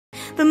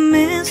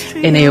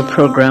Eneyo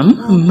program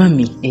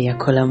Mami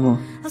Eyakolamu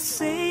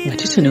nga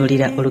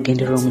tutunuulira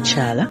olugendo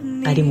lw'omukyala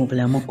ali mu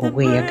bulamu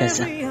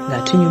obweyagaza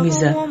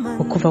ng'atunyumiza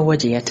okuva wa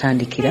gye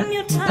yatandikira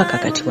mpaka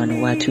kati wano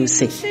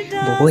w'atuuse.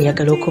 Bw'oba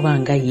oyagala okuba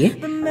nga ye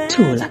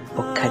tuula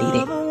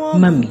okkalire.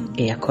 Mami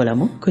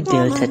Eyakolamu ku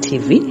Delta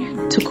TV.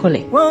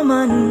 Tukole.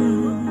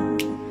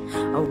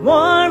 A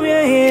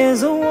warrior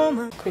is a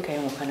woman. Kwika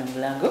yo mukana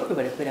mulango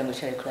kwebale kwera ngo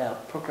chali club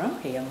program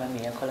eya Mami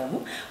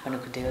Eyakolamu wano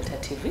ku Delta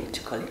TV.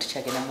 Tukole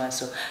tuchagena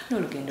maaso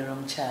n'olugendo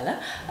lw'omukyala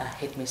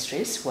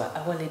headmistress wa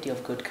Our Lady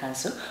of God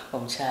Council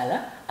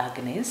omukyala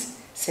Agnes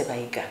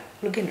Ssebayiga.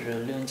 Lugendo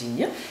lulungi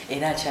nnyo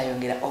era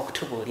akyayongera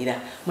okutubuulira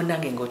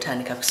munnange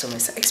ng'otandika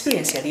kusomesa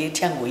experience yali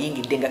etya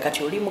ng'oyingidde nga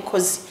kati oli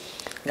mukozi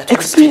nga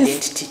tuli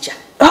student teacher.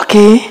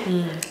 Okay.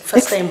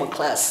 First time in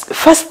class.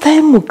 First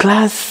time in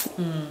class.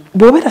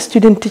 Bw'obeera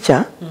student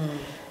teacher,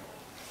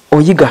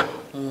 oyiga.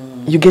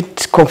 You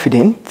get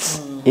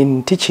confidence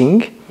in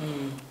teaching.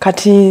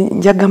 Kati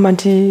njagamba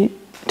nti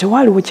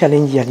tewaliwo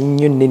challenge yali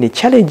nnyo nnene.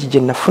 Challenge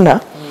gye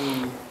nafuna,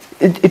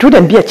 it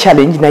wouldn't be a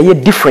challenge, naye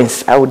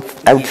difference. I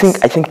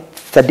think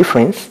it's a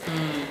difference.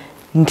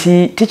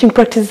 Nti teaching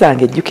practice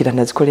zange ejjukira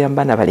nazikolera mu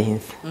baana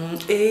balenzi.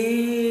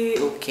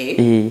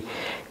 Okay.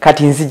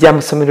 Kati nzija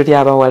mu ssomero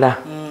ly'abawala.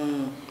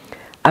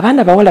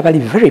 Abaana bawala bali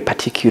very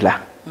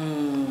particular.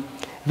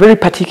 Very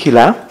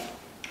particular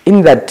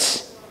in that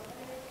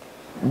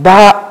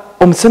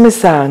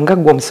omusomesa nga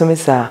gwe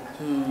omusomesa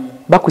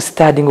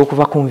bakustudying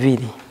okuva ku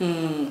nviiri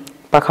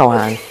paka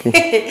wansi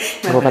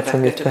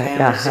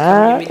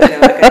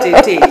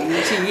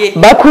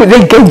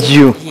they get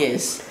you.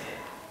 Yes.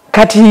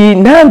 Kati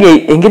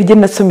nange engeri gye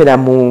nasomera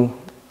mu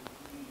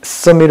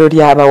ssomero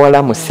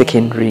ly'abawala mu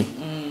secondary,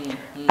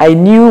 I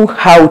knew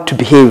how to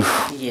behave.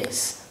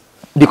 Yes.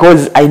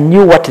 Because I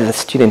knew what the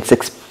students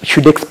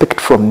should expect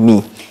from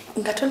me.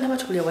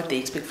 What they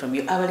expect from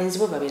you. Abalenzi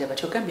bo babeera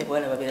batyo gambye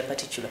bwala babeera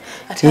particular.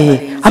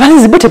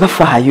 Abalenzi bo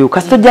tebafaayo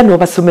kasita ojja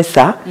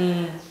n'obasomesa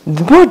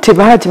bo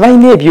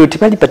tebalina ebyo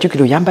tebali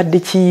particular oyambadde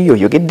ki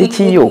oyogedde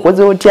ki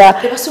okoze otya.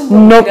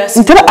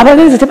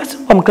 Abalenzi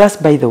tebasoma mu class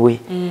by the way.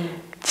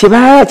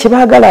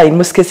 Kyebaagala in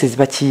most cases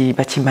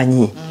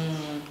bakimanyi.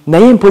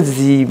 Naye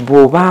mpozi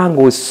bw'oba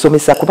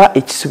ng'osomesa kuba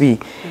ekisubi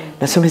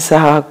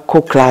nasomesa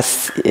ko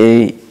class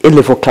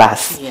A-level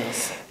class.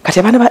 Yes. Kati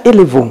abaana ba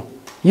A-level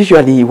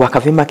usually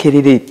wakave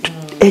makerere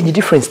age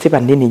difference teba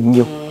nene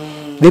nnyo.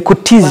 They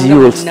could tease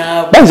you.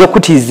 Banza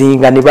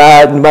okutizinga ne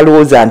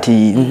balowooza nti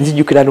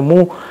nzijukira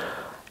lumu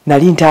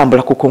nali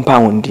ntambula ku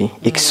compound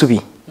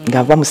ekisubi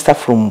nga nva mu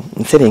staff room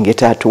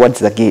nserengeta towards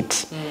the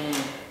gate.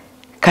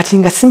 Kati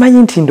nga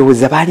simanyi nti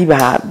ndowooza baali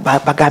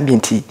bagambye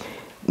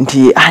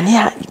nti ani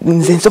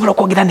nze nsobola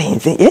okwogera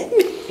nenze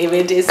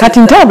kati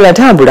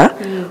ntambula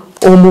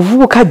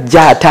omuvubuka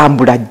ajja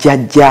atambula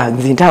jjajja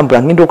nze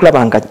ntambula ngenda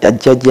okulaba nga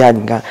ajjajja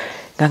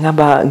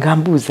nga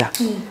mbuuza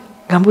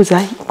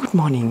good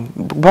morning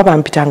baba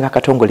mpitanga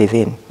akatongole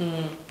then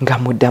nga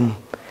muddamu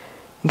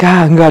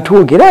nga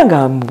twogera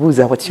nga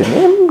mbuuza what's your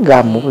name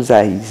nga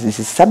mbuuza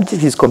his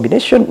subject his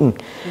combination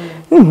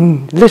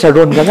later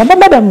on nga ngamba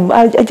madam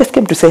I just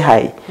came to say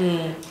hi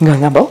nga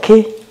ngamba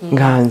okay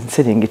nga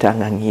nserengeta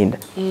nga ngenda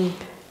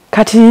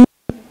kati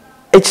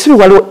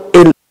ekisubi waliwo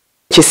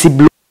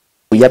kyesiblo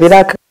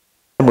yabeera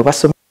mwe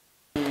basoma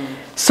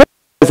so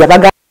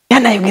zabaga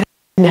yanayogera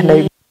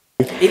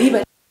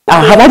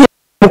bali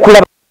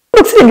mukulaba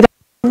okusengera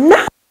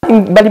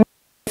bali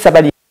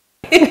sabali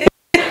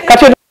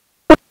kati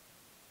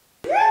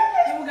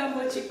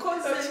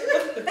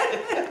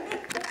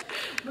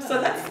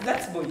so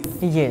that's boys.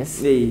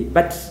 Yes.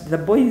 But the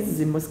boys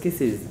in most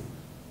cases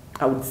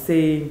I would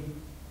say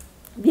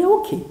they're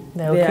okay.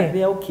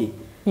 They're okay.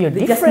 You're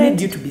they different.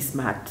 Just need you to be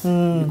smart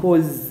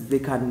because they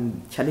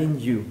can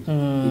challenge you.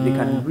 They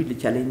can really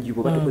challenge you.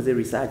 But because they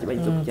research, but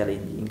it's also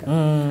challenging.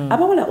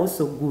 Abawala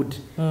also good,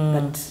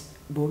 but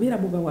bobera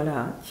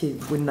mubawala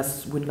when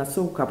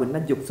nasoka when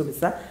najja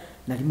okusomesa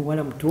nali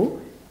muwala muto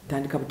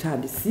tandika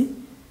butandisi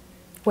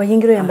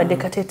wayingiro yambadde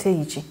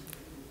kateteeyi ki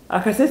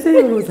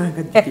akateteeyi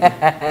olozanga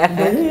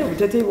naye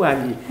buteteeyi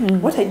bwange.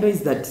 What I know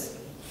is that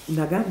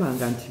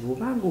nagambanga nti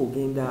bw'obanga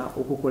ogenda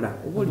okukola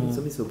oba oli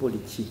musomesa oba oli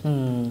ki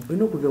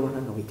olina okuva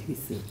ewaka nga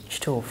weetegese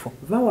kituufu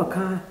va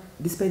waka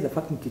despite the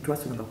fact nti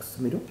twasomanga ku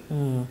ssomero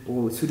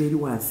osula eri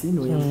wansi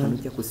n'oyambuka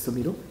n'ojja ku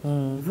ssomero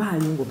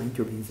vaayo ng'omanyi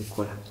ky'ogenze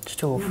kukola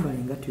kituufu yambala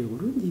engatto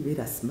obulungi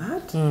beera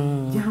smart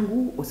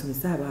jangu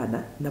osomese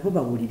abaana nabo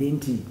bawulire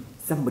nti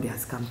somebody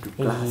has come to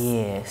class.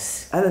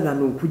 Yes. Other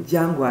than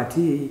okujja ngu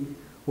ate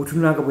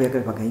otunulanga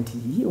bweyagala bagaye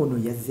nti ono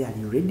yazze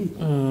ali ready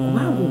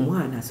kubanga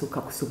omwana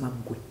asooka kusoma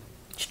ggwe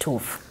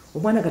kituufu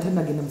omwana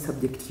gatanagenda mu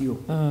subject yo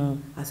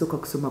asooka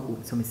kusoma ku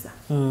musomesa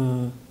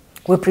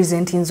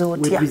wepresentinze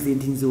otya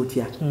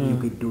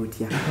oyogedde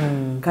otya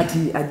kati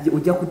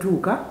ojja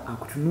kutuuka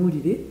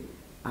akutunuulire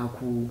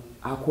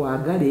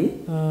akwagale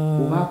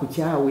oba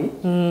akukyawe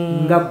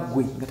nga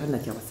ggwe nga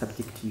tannakyawa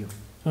subject yo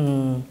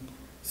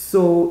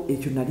so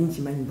ekyo nali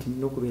nkimanyi nti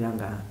nina okubeera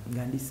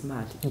nga ndi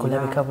smart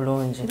ngolabika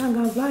bulungi era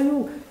nga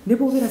nvaayo ne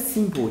bw'obeera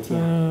simple otya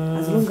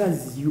as long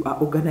as you are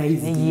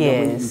organized in the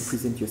way you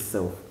present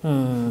yourself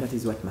that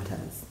is what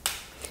matters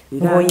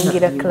era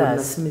ng'oyingira class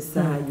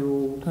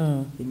nasomesaayo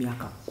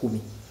emyaka 10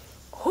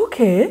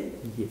 okay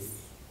yes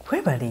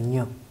webale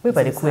nnyo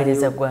webale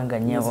kuweereza ggwanga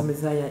nnyabo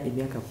nasomesaayo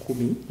emyaka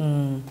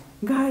 10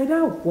 nga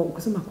era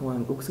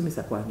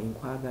okusomesa kwange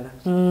nkwagala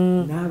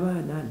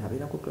n'abaana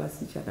nabeera ku class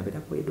teacher nabeera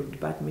ku head of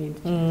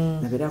department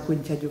nabeera ku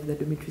in charge of the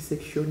dormitory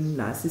section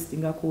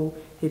assistingako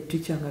head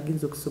teacher nga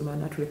agenza okusoma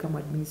natuleka mu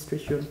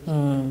administration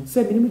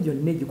so emirimu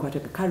gyonna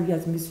egikwataga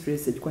careers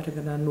mistress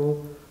egikwatagana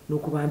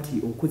n'okuba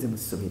nti okuze mu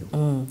ssomero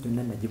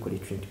yonna nagikola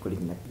Trinity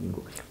College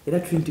Nabingo era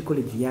Trinity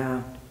College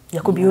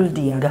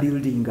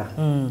building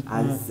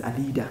as a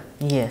leader.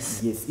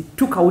 Yes. It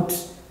took out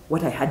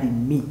what I had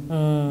in me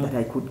that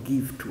I could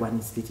give to an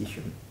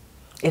institution.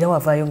 Era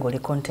wavaayo ng'oli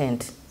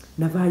content.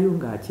 Navaayo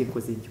nga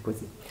kyenkoze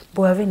nkikoze.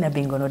 Bwe wava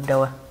Nabingo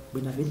n'oddawa?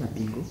 Bwe nava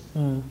Nabingo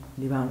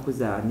ne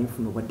bankuza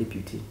n'enfuna obwa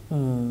deputy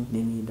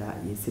ne ngenda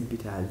ye St.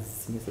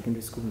 Peter's Senior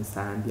Secondary School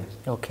Musambya.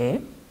 Okay.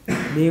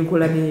 Ne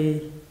nkola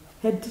ne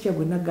head teacher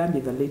gwe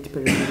nagambye the late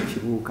President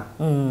Kibuuka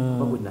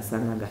oba gwe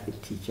nasanga nga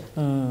head teacher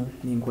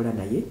ne nkola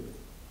naye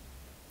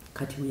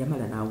kati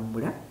yamala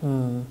n'awummula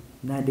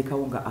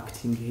n'andekawo nga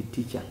acting head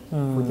teacher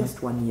for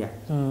just 1 year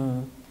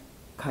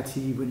kati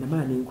bwe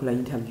namala ne nkola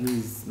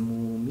interviews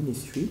mu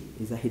ministry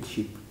eza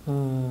headship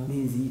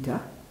nenziyita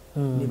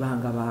ne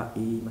bangaba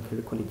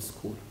Mukyala College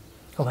School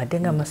obadde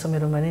nga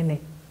amasomero manene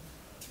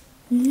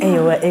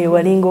eyo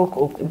walinga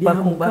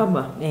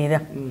okubakumba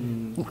era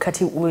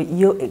kati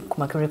yo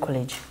ku Mukyala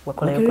College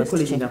wakolayo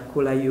college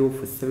nakolayo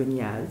for 7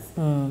 years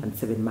and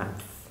 7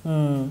 months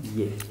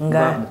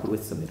nga mukulu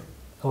w'essomero.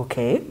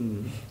 Okay.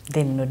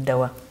 Then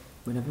noddawa.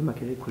 When I went to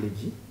Mukyala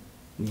College,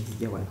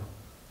 nzija wano.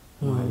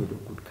 Mwali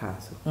good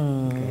council.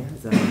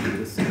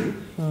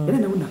 Era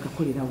nawo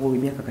nakakolerawo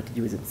emyaka kati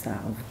giweze 7.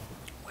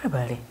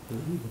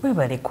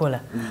 Webale kola.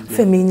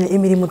 Ffe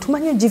emirimu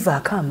tumanye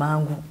givaako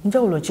amangu.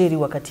 Njawulo ki eri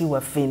wakati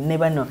waffe ne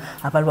bano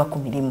abalwa ku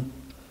mirimu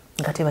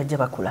nga tebajja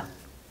bakula?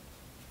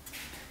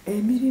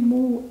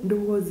 Emirimu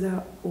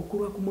ndowooza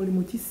okulwa ku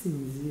mulimu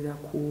kisinziira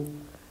ku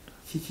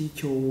kiki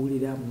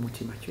ky'owulira mu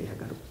mutima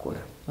ky'oyagala okukola.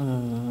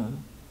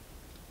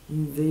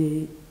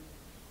 Nze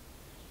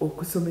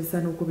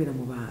okusomesa n'okubeera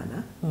mu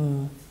baana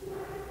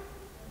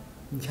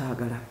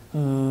nkyagala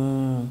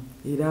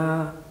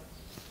era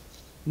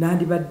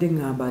nandibadde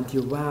ŋŋamba nti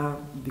oba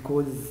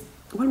because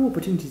waliwo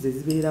opportunities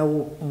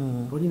ezibeerawo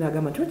oli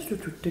n'agamba nti waki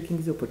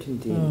tutekingiza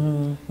opportunity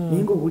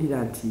naye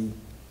ng'owulira nti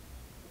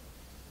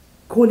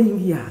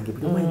calling yange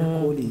buli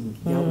omwalina calling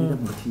yawulira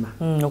mu mutima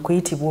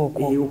okuyitibwa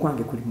okwo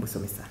okwange kuli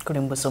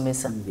mu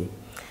busomesa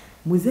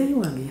muzeeyi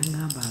wange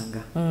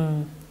yaŋŋambanga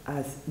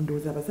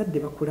ndowooza abazadde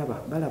bakulaba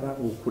balaba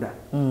okula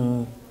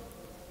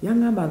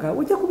yaŋŋambanga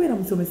ojja kubeera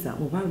musomesa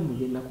oba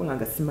bye nakola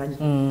nga simanyi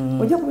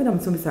ojja kubeera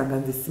musomesa nga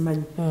nze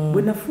simanyi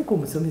bwe nafuuka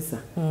omusomesa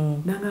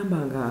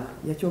n'aŋŋambanga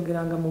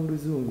yakyogeranga mu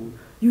luzungu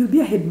you will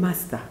be a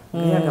headmaster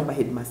ngayagamba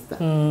headmaster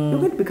you're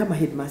going to become a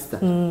headmaster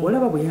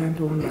olaba bwe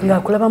yantonda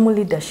ng'akulaba mu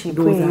leadership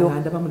eyo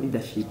ndaba mu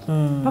leadership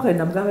paka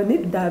namugamba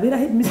nedda abeera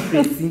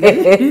headmistress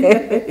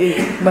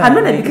and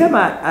when I became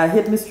a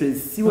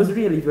headmistress he was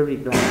really very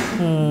glad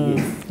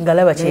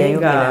ngalaba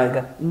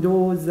kyeyayogeranga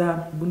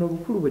ndowooza buno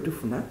obukulu bwe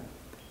tufuna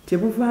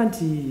tebuva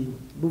nti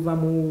buva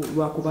mu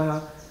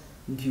lwakuba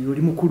nti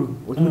oli mukulu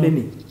oli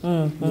munene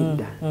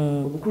nedda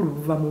obukulu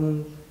buva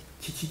mu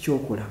kiki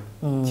kyokola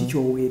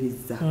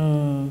kikyoweereza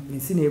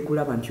ensi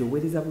neekulaba nti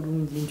oweereza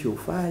bulungi nti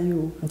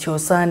ofaayo nti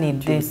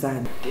osaanidde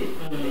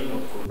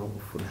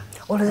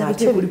n'okufuna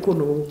ate kuliko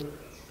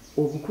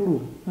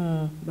obukulu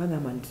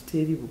bagamba nti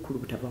teri bukulu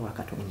butava wa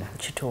Katonda.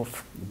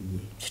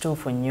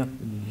 Kituufu nnyo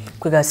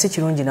kwega si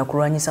kirungi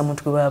nakulwanyisa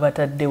muntu gwe baba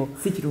bataddewo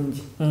si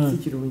kirungi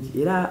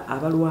era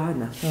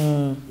abalwana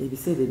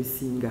ebiseera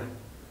ebisinga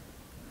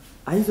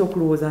ayinza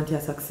okulowooza nti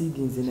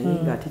asucceedinze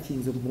naye ng'ate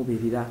kiyinza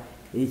okumubeerera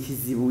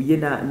ekizibu ye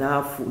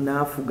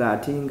n'afuga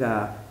ate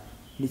nga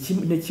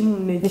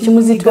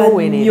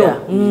nekimuzitoowerera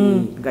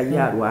nga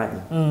ye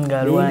alwanye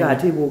naye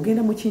ng'ate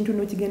bw'ogenda mu kintu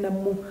n'okigenda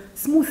mu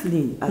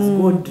smoothly as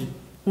God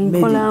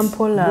mpola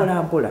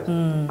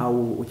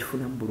awo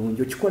okifunamu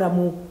bulungi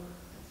okikolamu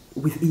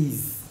with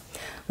ease.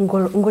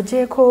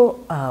 Ng'ogyeko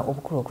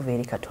obukulu okuva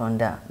eri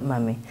Katonda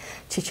mami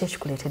kiki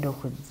ekikuleetedde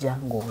okujja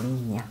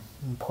ng'olinnya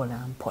mpola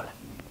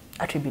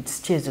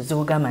attributes kyezo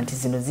zogamba nti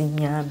zino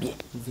zinnyambye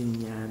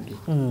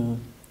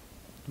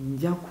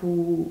nja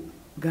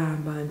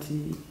kugamba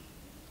nti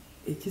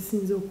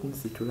ekisinze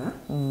okunsitula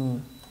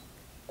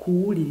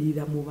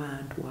kuwulirira mu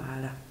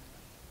bantwala.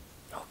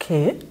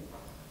 Okay.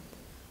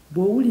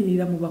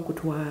 Bw'owulirira mu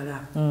bakutwala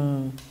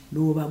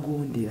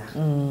n'obagondera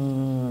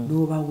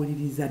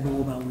n'obawuliriza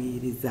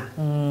n'obaweereza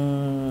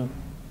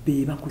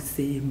be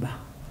bakusemba.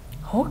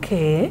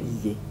 Okay.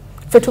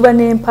 Ffe tuba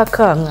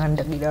n'empaka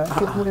ng'andagira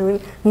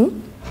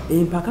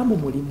empaka mu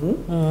mulimu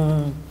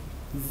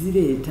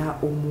zireeta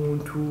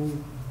omuntu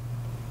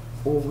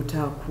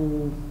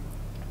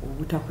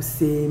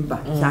obutakusemba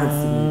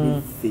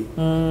kyansimbizze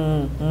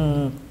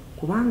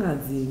kubanga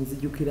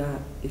nzijukira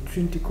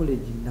Trinity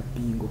College na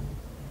Bingo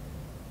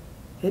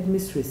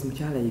headmistress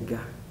Ssebayiga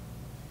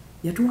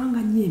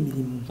yatuwanga nnyo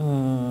emirimu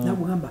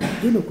n'agamba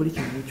genda okole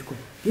kino n'okikola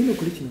genda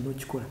okole kino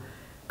n'okikola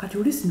kati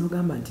olisi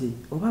n'ogamba nti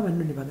oba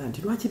abanno ne bagamba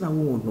nti lwaki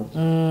bawoono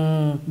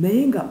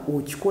naye nga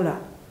okikola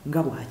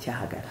nga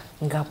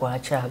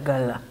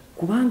bw'akyagala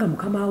kubanga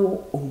mukama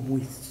wo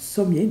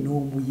omusomye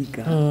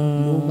n'omuyiga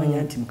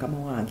n'omanya nti mukama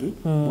wange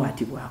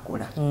bw'ati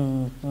bw'akola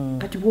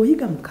kati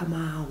bw'oyiga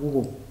mukama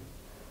wo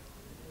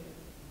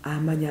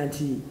amanya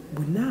nti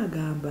bonna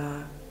agamba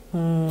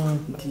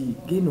nti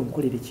genda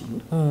onkolere kino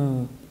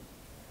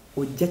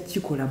ojja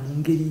kukikola mu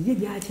ngeri ye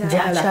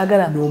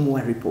gy'akyagala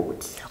n'omuwa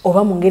report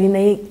oba mu ngeri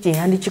naye gye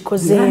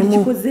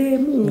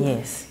yandikikozeemu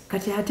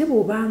kati ate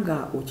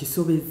bw'obanga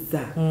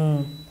okisobezza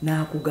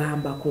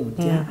n'akugambako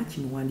nti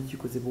kino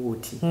wandikikoze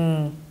bw'oti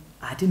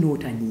ate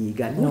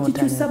n'otanyiiga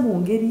n'okikyusa mu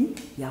ngeri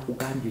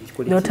yakugambye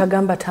okikole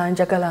n'otagamba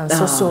tanjagala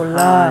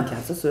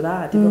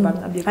nsosola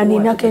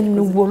aninako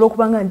ennubu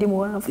olw'okubanga ndi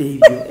muwanvu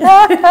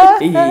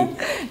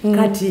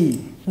kati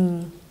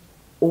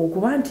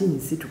okuba nti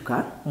nsituka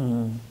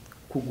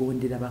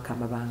kugondera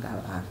bakama bange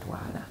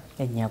abantwala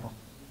ennyabo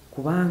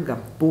kubanga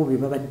bo be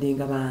babadde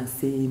nga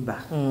bansemba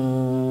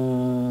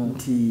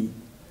nti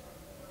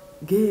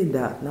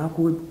genda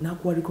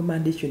nakuwa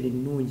recommendation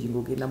ennungi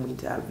ng'ogenda mu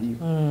interview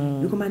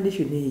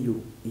recommendation eyo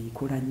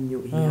ekola nnyo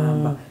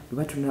eyamba bwe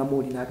batunulamu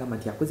oli n'agamba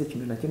nti akoze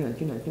kino nakino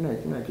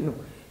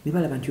ne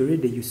balaba nti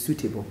already you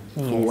suitable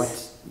for what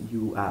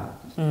you are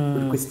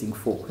requesting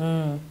for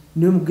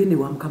ne mugende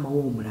wa mukama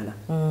w'omulala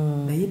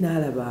naye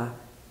n'alaba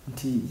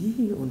nti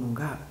ono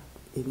nga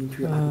ebintu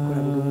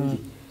abikola bulungi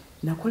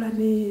nakola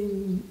ne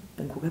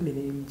nkugambe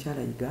ne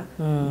Mukyala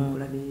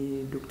nkola ne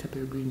Dr.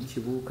 Peregrine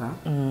Kibuuka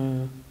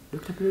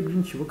Dr.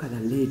 Peregrine Kibuuka na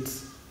late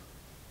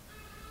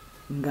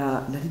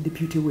nga nali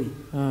deputy we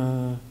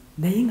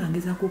naye nga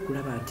ngezaako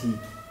okulaba nti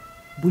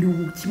buli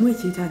kimu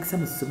ekyetaagisa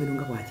mu ssomero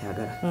nga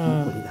bw'akyagala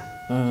kikolera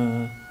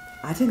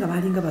ate nga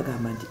baalinga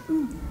bagamba nti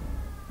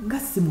nga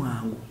si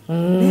mwangu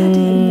naye ate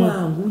yali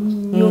mwangu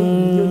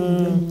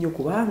nnyo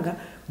kubanga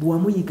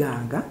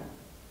bw'amuyiganga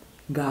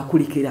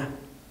ng'akulekera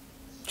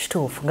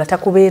kituufu nga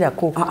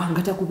takubeerako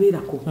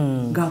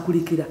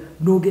ng'akulekera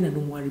n'ogenda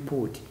n'omuwa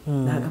ripooti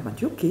n'agamba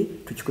nti okay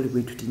tukikole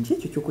bwe tuti nti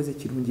ekyo kyokoze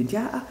kirungi nti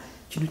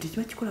kino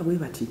tekiba kikola bwe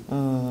bati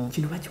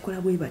kino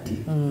bakikola bwe bati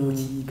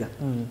n'okiyiga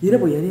era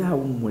bwe yali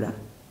awummula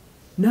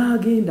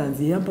n'agenda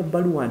nze yampa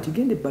bbaluwa nti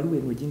genda ebbaluwa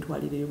eno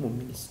gintwalireyo mu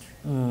minisitule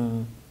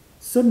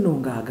so nno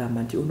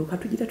ng'agamba nti ono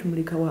katugira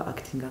tumulekawa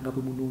akitinga nga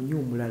bwe munoonya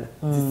omulala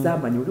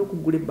zisamanya oli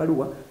okugula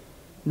ebbaluwa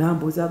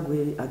n'ambooza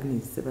gwe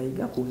Agnes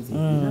Ssebayiga kunzi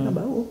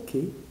n'agamba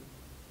okay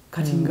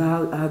kati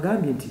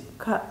ng'agambye nti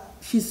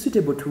she's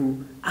suitable to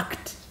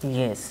act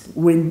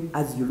when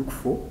as you look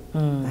for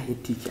a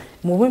head teacher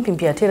mu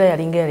bwempimpi ate era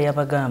yalinga yali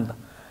abagamba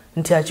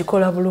nti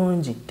akikola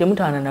bulungi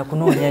temutaana na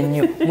kunoonya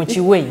nnyo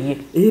mukiwe ye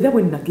era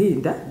bwe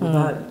nagenda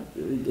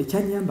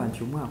ekyanyamba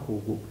nti omwaka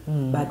ogwo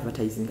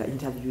baadvertisinga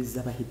interviews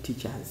z'aba head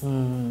teachers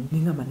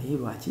nengamba naye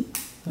lwaki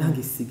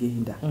nange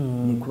sigenda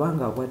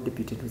nekubanga obwa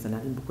deputy ntuza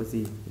nali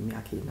mbukoze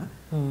emyaka ena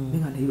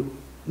nenga naye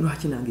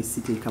lwaki nange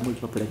siteekamu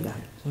ebipapula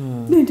byange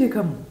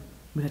nenteekamu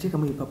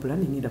nateekamu ebipapula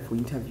nengenda for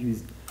interviews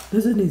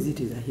nazo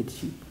neziyita eza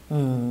headship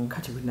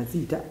kati bwe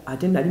naziyita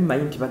ate nali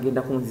mmanyi nti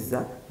bagenda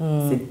kunziza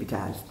St.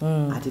 Peters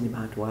ate ne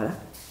bantwala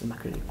e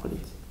Makerere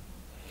College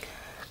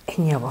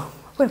ennyabo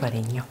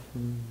webale nnyo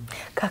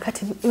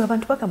kakati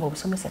abantu bagamba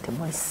obusomesa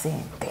temuli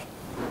ssente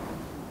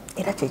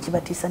era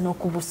kyekibatiisa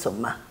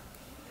n'okubusoma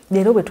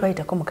leero bwe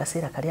twayitako mu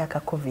kaseera kali aka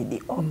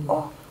covid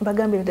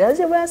mbagambire nti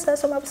aze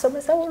bwasasoma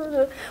busomesa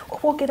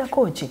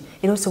obwogerako ki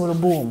era osobola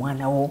obuwa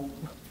omwana wo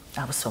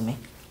abusome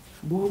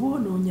bw'oba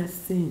onoonya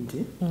ssente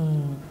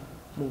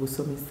mu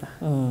busomesa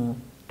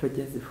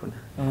tojja zifuna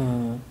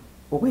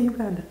obwa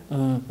Uganda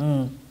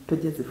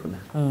tojja zifuna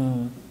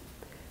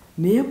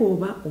naye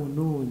bw'oba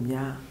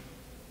onoonya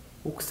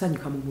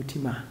okusanyuka mu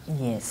mutima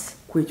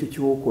kwekyo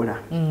kyokola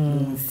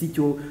mu nsi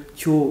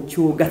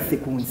kyogasse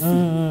ku nsi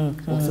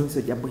obusomesa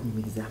ojja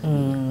bwenyumirizamu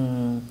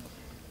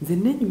nze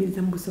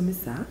neenyumiriza mu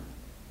busomesa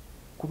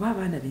kuba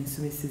abaana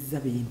bensomesezza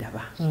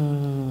bendaba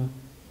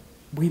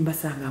bwe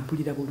mbasanga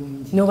mpulira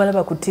bulungi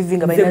n'obalaba ku TV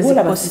nga balina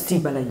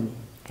zipositi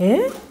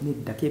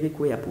nedda kebe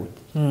ku airport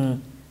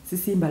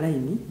sisimba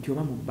layini nti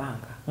oba mu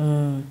bbanka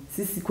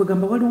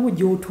kwegamba waliwo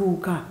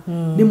gy'otuuka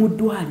ne mu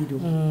ddwaliro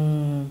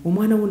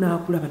omwana wo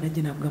n'akulaba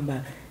najja n'akugamba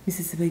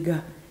Mrs.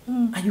 Ssebayiga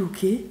are you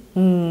okay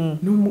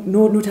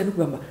n'otandika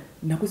kugamba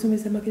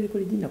nakusomesa Makerere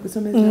College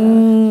nakusomesa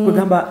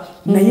kwegamba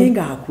naye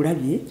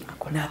ng'akulabye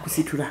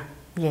n'akusitula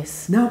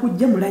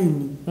n'akujja mu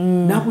layini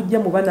n'akujja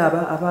mu bana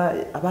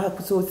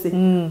abakusoose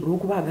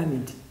olw'okuba agambye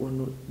nti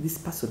ono this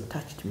person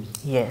touched me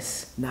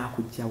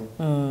n'akujjawo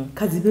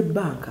kaziba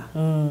ebbanka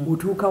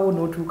otuukawo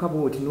n'otuuka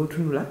bwoti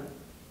n'otunula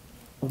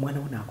omwana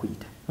wo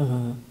n'akuyita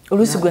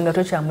oluusi gwe nga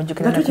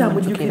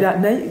tokyamujjukira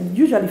naye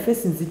usually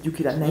face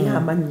nzijjukira naye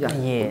amannya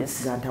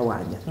ga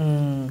ntawaanya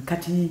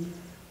kati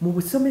mu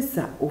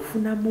busomesa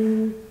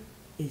ofunamu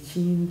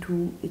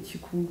ekintu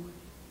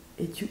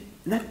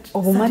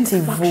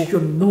obumativu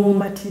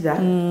n'omatira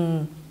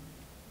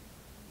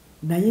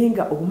naye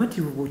nga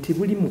obumativu bwo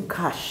tebuli mu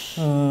cash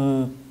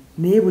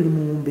naye buli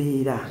mu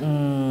mbeera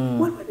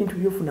waliwo ebintu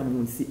byofuna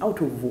mu nsi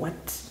out of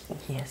what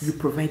you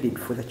provided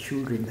for the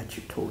children that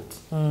you taught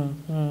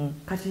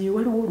kati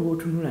waliwo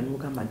olwotunula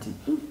n'ogamba nti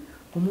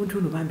omuntu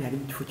ono bambi ali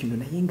mu kifo kino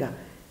naye nga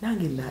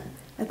nange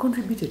I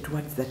contributed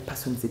towards that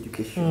person's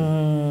education.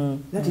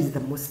 That is the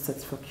most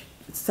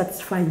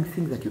satisfying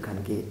thing that you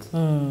can get.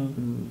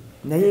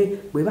 Naye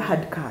bweba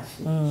had cash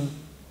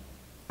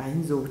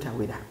ayinza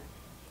obutawera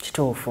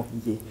kituufu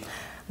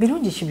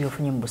birungi ki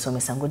byofunye mu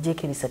busomesa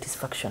ng'ogyeko eri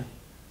satisfaction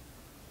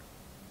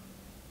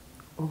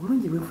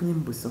obulungi bwefunye mu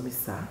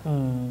busomesa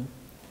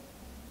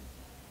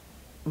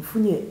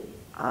nfunye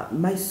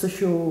my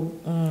social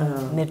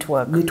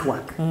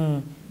network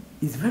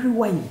is very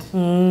wide.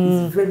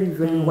 Is very,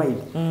 very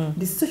wide.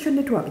 The social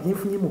network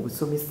nyefunye mu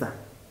busomesa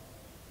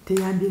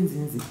teyambye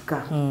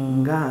nzinzika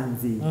nga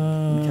nze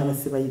Mukyala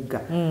Ssebayiga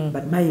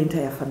but my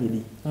entire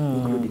family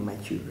including my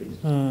children.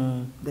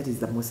 That is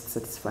the most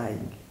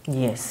satisfying.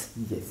 Yes.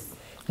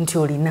 Nti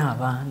olina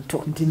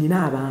abantu. Nti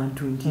nina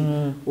abantu nti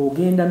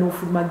ogenda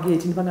n'ofuluma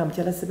gate nibanga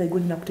Mukyala Ssebayiga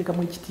olina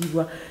kuteekamu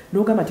ekitiibwa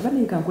n'ogamba nti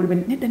baneka nkole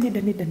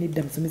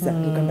nedda musomesa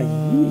n'ogamba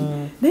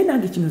naye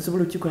nange kino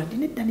nsobola okikola nti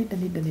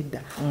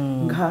nedda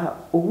nga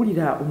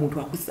owulira omuntu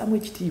akussamu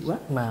ekitiibwa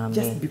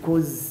just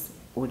because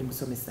oli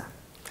musomesa.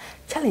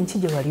 Challenge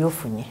gye wali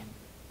ofunye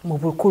mu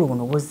bukulu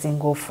buno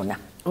bw'ozzenga ofuna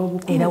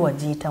era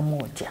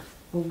wagiyitamu otya?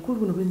 Obukulu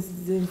buno bwe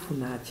nzizze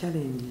nfuna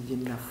challenge gye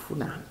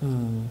nafuna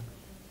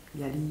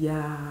yali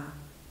ya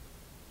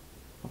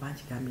oba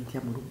nkigambe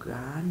ntya mu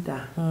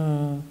Luganda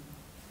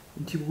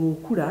nti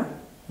bw'okula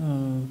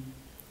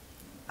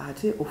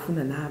ate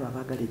ofuna n'abo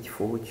abaagala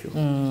ekifo kyo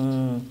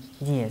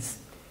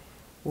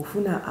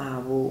ofuna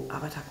abo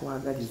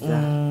abatakwagaliza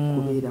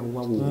kubeera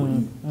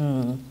wawooli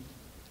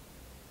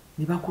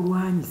ne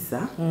bakulwanyisa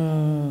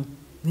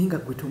naye nga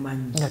gwe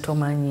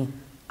tomanyi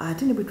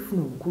ate ne bwe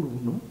tufuna obukulu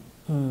buno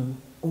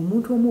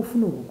omuntu omu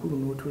ofuna obukulu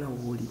n'otula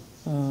wooli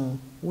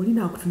oli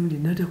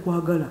n'akutunulira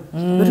n'atakwagala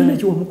nga tolina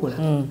ekiwamukola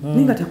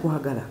naye nga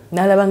takwagala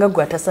n'alaba nga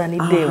ggwe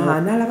atasaaniddeewo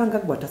n'alaba nga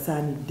ggwe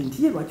atasaanidde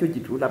nti ye lwaki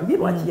ogituulamu ye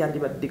lwaki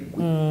yandibadde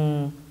ggwe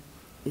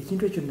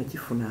ekintu ekyo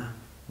nakifuna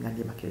nga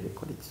ndi Makerere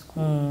College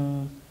School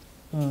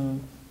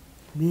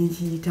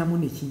n'ekiyitamu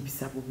ne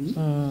kimpisa bubi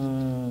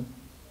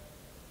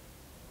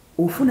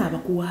ofuna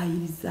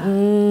abakuwaayiriza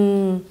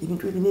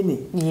ebintu ebinene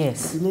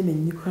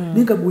nnyo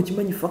naye nga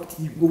gweokimanyi fact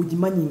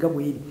ogimanyi nga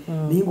bweri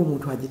naye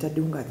ng'omuntu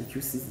agitaddewo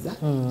ng'agikyusizza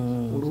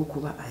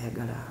olw'okuba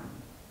ayagala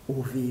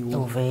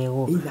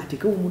oveewo either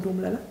ateekewo omuntu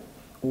omulala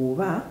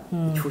oba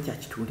ekifo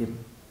kyakituulemu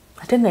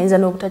ate ng'ayinza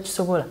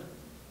n'obutakisobola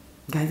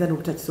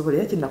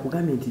era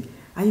kyenakugambye nti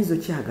ayinza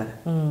okyagala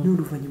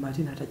n'oluvannyuma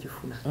ate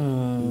n'atakifuna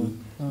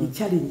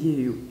ekyalenge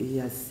eyo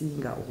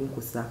eyasinga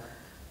okunkosa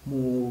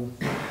mu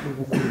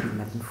bukulu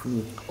bwe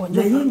nfunye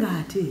naye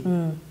ng'ate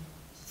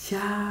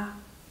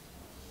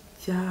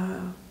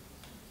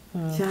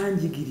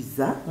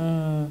kyanjigiriza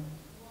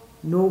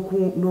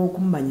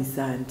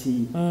n'okumanyisa nti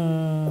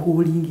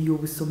koolingi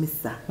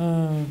y'obusomesa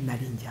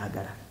nali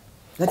njagala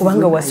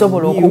kubanga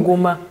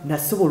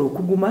nasobola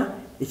okuguma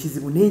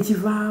ekizibu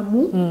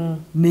n'enkivaamu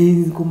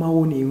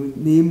n'enkomawo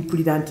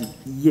n'empulira nti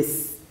yes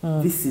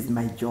this is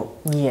my job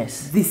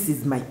this is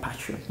my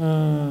passion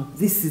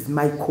this is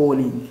my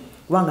calling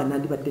kubanga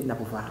nandibadde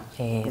nabuvaamu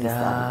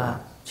era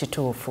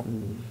kituufu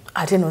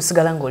ate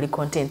n'osigala ng'oli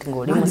content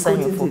ng'oli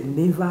musanyufu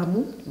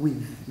nevaamu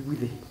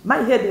with my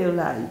head held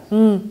high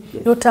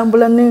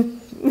n'otambula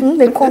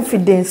ne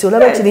confidence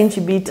olaba kiri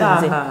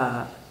nkibiitinze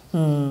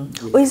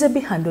oyize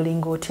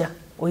bihandolinga otya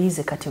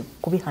oyize kati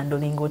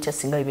kubihandolinga otya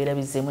singa bibeera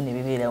bizzeemu ne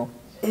bibeerawo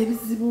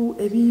ebizibu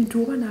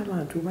ebintu oba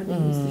n'abantu oba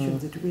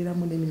n'institutions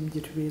zetubeeramu n'emirimu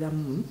gye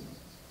tubeeramu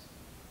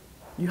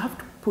you have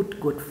to put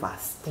God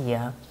first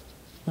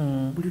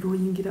buli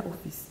lw'oyingira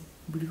office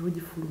buli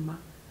lw'ogifuluma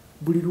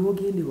buli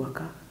lw'ogenda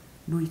ewaka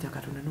n'oyita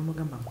Katonda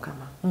n'omugamba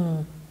Mukama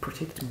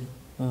protect me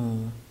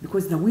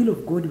because the will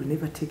of God will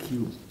never take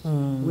you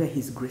where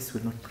his grace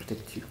will not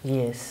protect you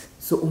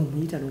so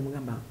omuyita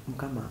n'omugamba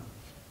Mukama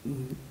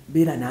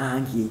beera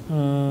nange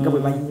nga bwe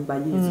bayimba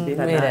Yesu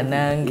beera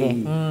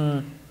nange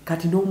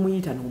kati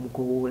n'omuyita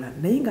n'omukowoola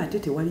naye ng'ate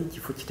tewali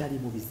kifo kitali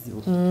mu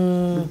bizibu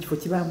buli kifo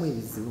kibaamu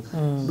ebizibu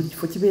buli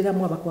kifo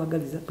kibeeramu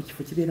abakwagaliza buli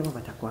kifo kibeeramu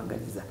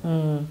abatakwagaliza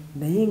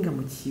naye nga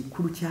mu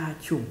kikulu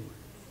kyakyo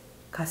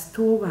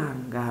kasita oba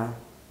nga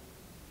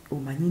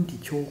omanyi nti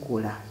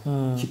kyokola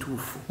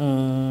kituufu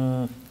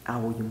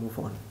awo you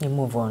move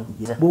on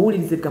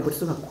bw'owuliriza ebigambo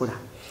tosobola kukola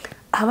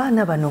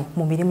abaana bano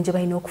mu mirimu gye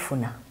balina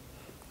okufuna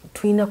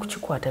tulina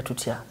kukikwata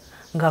tutya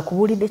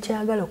ng'akubuulidde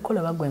kyayagala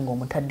okukola bagwe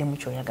ng'omutaddemu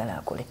kyoyagala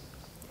akole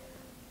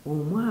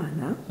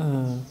omwana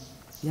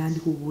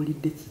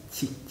yandikubuulidde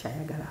kiki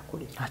kyayagala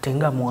akole ate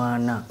nga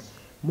mwana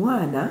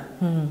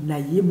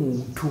naye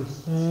muntu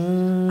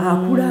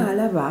akula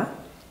alaba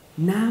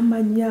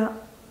n'amanya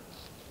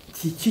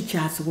kiki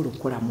kyasobola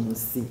okukola mu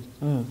nsi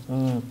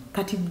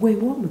kati gwe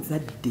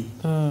ng'omuzadde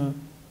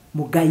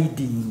mu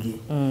guiding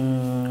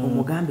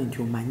omugambe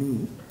nti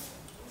omanyi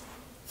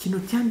kino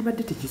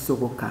kyandibadde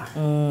tekisoboka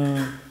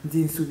nze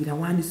nsuubira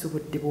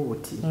wandisobodde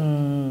bwoti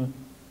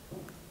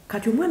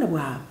kati omwana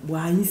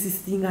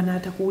bw'ayinsistinga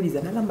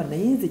n'atakuwuliza n'agamba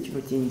naye nze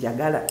kino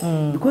kyenjagala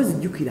because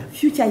jjukira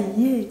future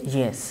ye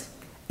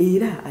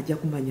era ajja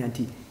kumanya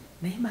nti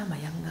naye maama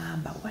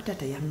yaŋŋamba oba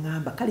taata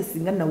yaŋŋamba kale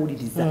singa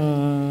nawuliriza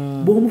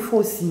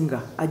bw'omufoosinga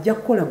ajja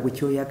kukola gwe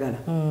kyoyagala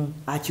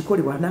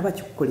akikole bw'anaaba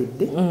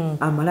akikukoledde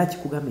amala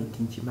akikugambe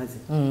nti nkimaze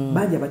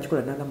bangi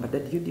abakikola n'agamba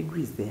dad your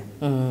degree is there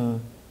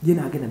ye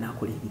n'agenda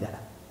n'akola ebirala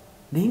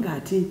naye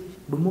ng'ate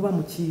bwe muba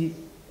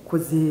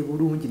mukikoze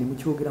bulungi ne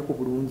mukyogerako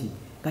bulungi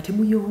nga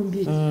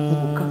temuyombye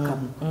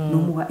omukakkamu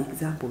n'omuwa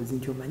examples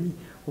nti omanyi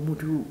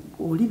omuntu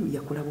oli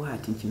yakola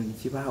bw'ati kino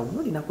nekibaawo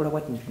n'oli nakola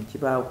bw'ati kino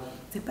nekibaawo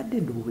nze mbadde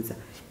ndowooza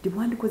nti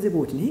bwandikoze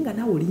bw'oti naye nga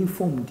naawe oli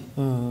informed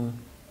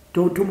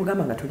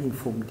tomugamba nga toli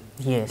informed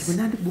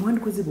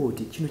bwandikoze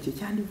bw'oti kino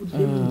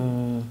kyekyandivuddemu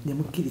ne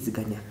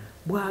mukkiriziganya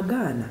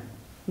bw'agaana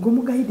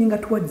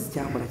ng'omugayidinga towards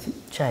kyakola ki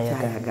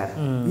kyayagala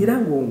era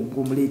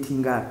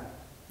ng'omuleetinga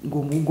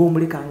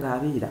ng'omuleka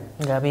ng'abeera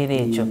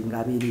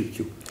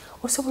ekyo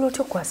osobola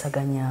otya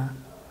okwasaganya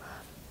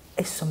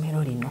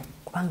essomero lino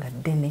kubanga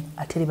ddene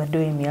ate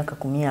libaddeyo emyaka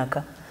ku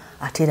myaka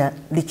ate era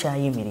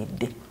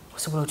likyayimiridde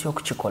osobola otya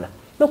okukikola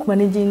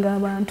n'okumanaginga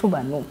abantu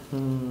bano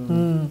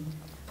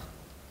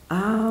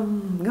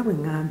nga bwe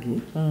ŋŋambye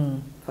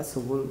first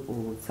of all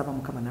osaba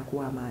mukama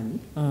n'akuwa amaanyi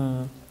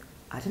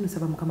ate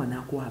nosaba mukama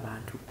n'akuwa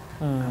abantu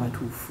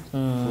abatuufu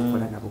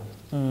bokola nabo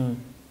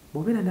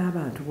bw'obeera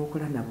n'abantu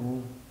bokola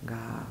nabo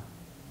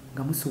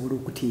nga musobola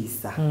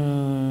okuteesa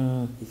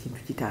ekintu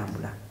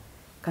kitambula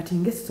kati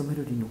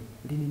ng'essomero lino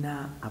lirina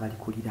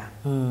abalikulira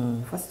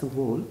first of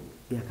all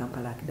bya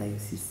Kampala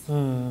Archdiocese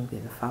bya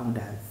the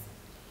founders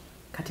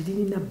kati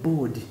lirina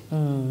board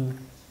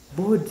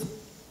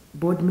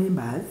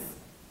members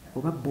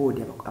oba board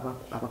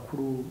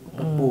abakulu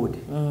ba board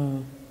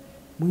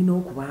mulina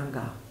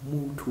okubanga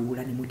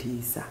mutuula ne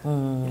muteesa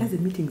era ze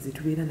meetings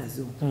zetubeera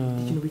nazo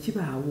kino bwe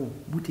kibaawo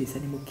muteesa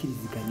ne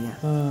mukkiriziganya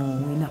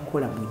mulina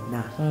kukola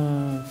mwenna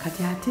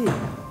kati ate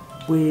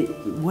bwe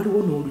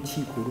waliwo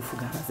n'olukiiko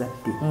olufuga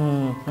abazadde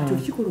kati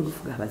olukiiko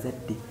olufuga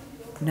abazadde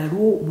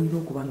nalwo mulina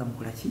okubanga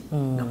mukola ki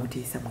nga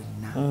muteesa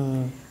mwenna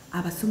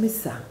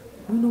abasomesa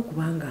mulina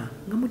okubanga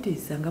nga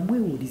muteesa nga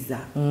mwewuliza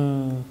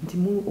nti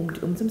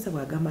omusomesa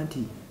bw'agamba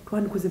nti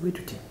twandikoze bwe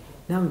tuti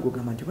naawe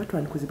ng'ogamba nti oba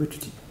twandikoze bwe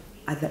tuti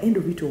at the end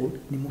of it all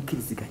ne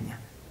mukkiriziganya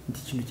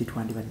nti kino kye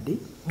twandibadde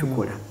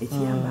tukola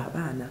ekiyamba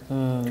abaana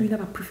tulina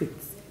ba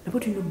prefects nabo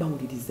tulina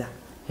obbawuliriza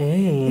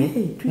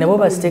nabo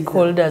ba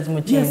stakeholders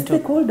mu kintu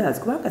stakeholders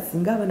kubanga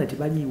singa abaana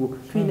tebaliiwo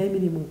tulina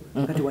emirimu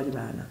nga tewali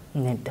baana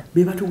nedda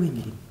be batuwa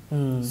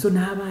emirimu so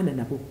n'abaana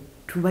nabo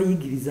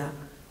tubayigiriza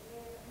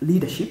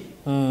leadership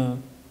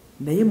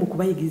naye mu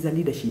kubayigiriza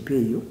leadership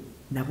eyo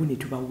nabo ne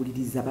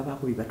tubawuliriza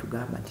babaako bye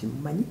batugamba nti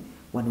mumanyi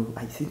wano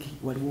I think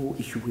waliwo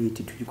issue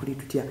bweti tugikole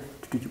tutya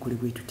tugikole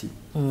bwe tuti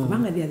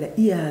kubanga they are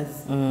the ears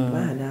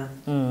baana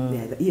they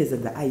are the ears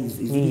and the eyes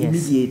is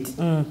immediate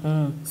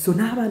so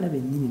n'abaana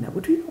bennyini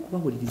nabo tulina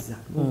okubawuliriza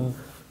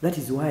that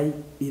is why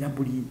era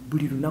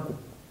buli lunaku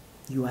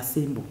you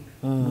assemble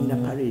mwina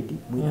parade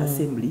mwina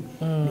assembly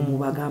ne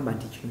mubagamba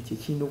nti kino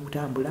kyekirina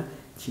okutambula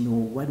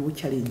kino waliwo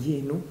challenge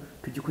eno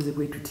tugikoze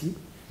bwe tuti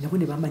nabo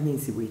ne bamanya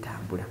ensi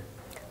bwetambula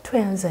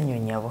tweyanza nnyo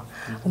nnyabo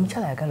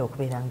omukyala ayagala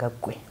okubeera nga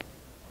ggwe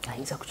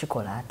ayinza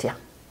kukikola atya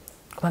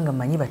kubanga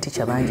mmanyi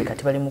batica bangi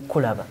kati bali mu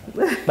kulaba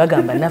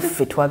bagamba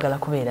naffe twagala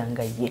kubeera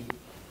nga ye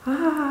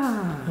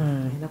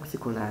ayina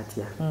kukikola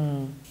atya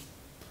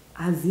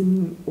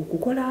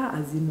okukola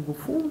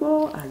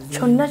bufumbo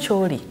kyonna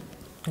kyoli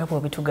nga bwe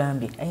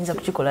bitugambye ayinza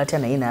kukikola atya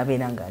naye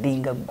n'abeera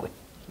ng'alinga ggwe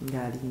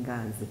ng'alinga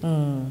nze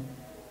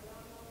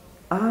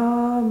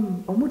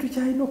omuntu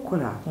kyalina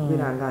okukola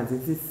kubeera nga nze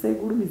nze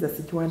seegulumiza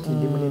sikiwa nti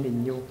ndi munene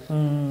nnyo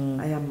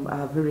I am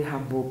a very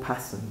humble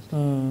person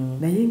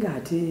naye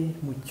ng'ate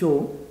mu kyo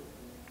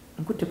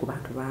nkutte ku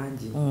bantu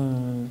bangi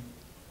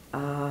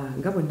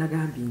nga bwe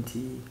nagambye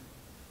nti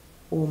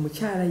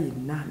omukyala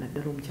yenna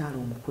naddala omukyala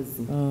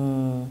omukozi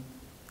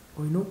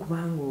olina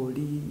okuba nga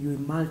oli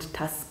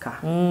multitasker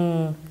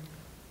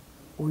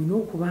olina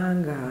okuba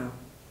nga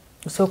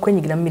osobola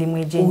okwenyigira mu mirimu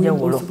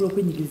egy'enjawulo osobola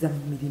okwenyigiriza mu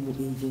mirimu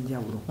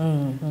egy'enjawulo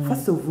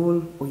first of all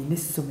olina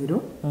essomero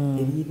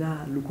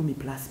erina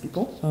 100+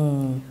 people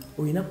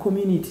olina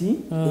community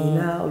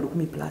erina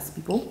 100+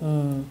 people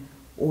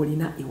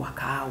olina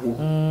ewakaawo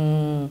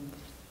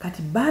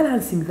kati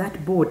balancing that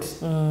boat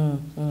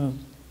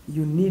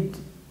you need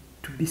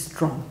to be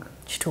strong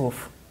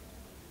kituufu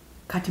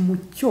kati mu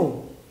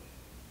kyo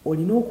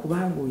olina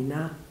okuba nga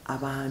olina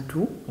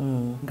abantu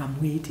nga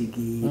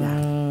mwetegeera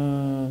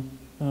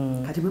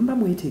kati bwe mba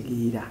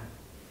mwetegeera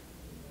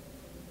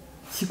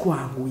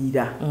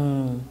kikwanguyira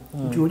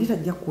nti oli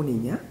tajja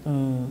kunenya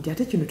nti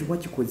ate kino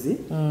tewakikoze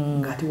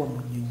ng'ate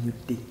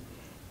wamunnyonnyodde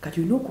kati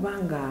olina okuba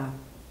nga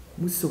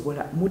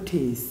musobola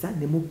muteesa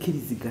ne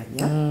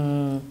mukkiriziganya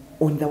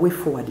on the way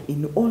forward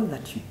in all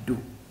that you do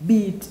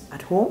be it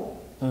at home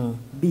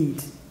be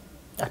it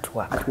at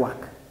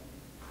work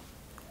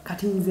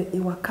kati nze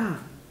ewaka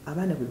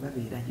abaana bwe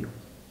babeerayo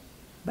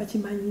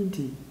bakimanyi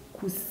nti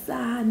ku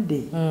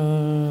Sande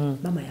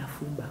mama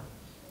yafumba.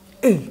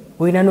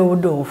 Olina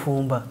n'obudde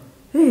obufumba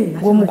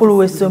ng'omukulu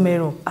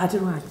w'essomero. Ate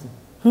lwaki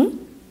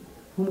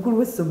omukulu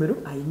w'essomero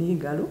ayina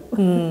engalo,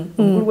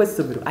 omukulu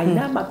w'essomero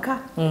ayina amaka,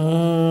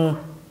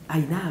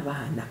 ayina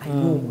abaana,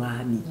 ayina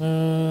omwami.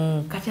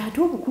 Kati ate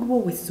obukulu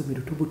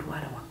bw'ow'essomero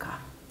tubutwala waka.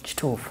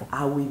 Kituufu.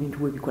 Awo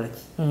ebintu webikola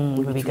ki?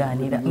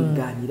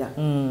 Webigaanira.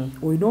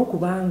 Olina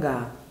okuba nga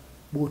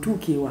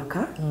bw'otuuka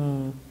ewaka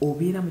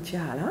obeera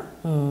mukyala,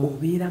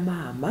 obeera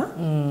maama,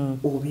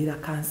 obeera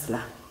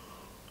kansula.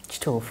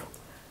 Kituufu.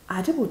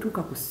 Ate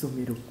bw'otuuka ku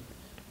ssomero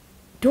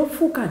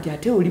tofuuka nti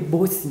ate oli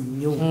boosi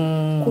nnyo.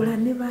 Kola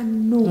ne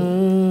banno,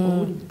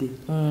 owulidde?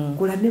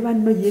 Kola ne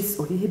banno, yes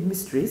oli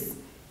headmistress,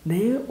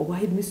 naye obwa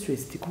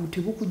headmistress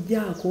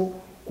tebukugjaako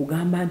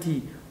kugamba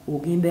nti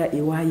ogenda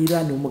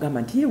ewaayira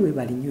n'omugamba nti yewe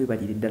bali nnyo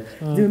webalire ddala.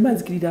 Nze bwe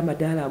nzikirira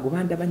amadaala ago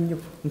bandaba nnyo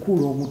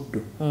nkuula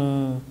omuddo.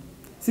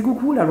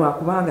 Sigukuula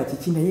lwakubanga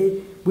kiki, naye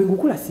bwe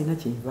ngukula sina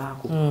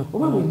kyenvaako.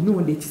 Oba bwe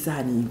nnonda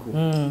ekisaaniiko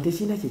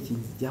tekirina kye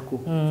kinzijjako.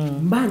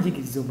 Mba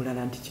njigiriza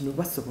omulala nti kino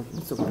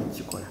musobola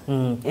okukikola.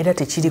 Era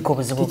tekiriko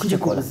buzibu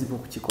okukikola.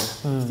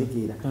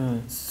 Kitegeera.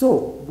 So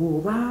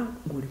bw'oba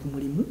ng'oli ku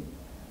mulimu,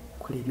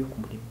 kola eby'oku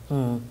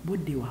mulimu.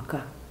 Budde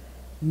waka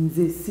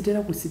nze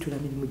sitera kusitula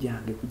mirimu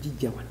gyange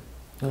kugijja wano.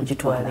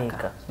 Kugitwala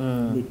eka.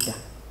 Nedda.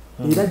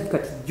 Era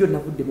kati jjo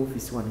navudde mu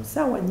office wano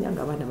ssaawa 4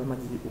 nga abaana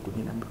bamaze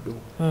okugenda mu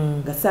ddogo.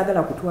 Nga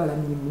saagala kutwala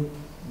mirimu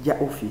gya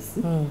office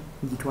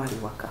ngitwale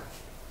waka.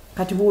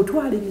 Kati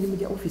bw'otwala emirimu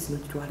gya office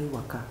n'ogitwala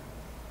ewaka,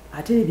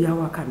 ate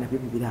ebyawaka nabyo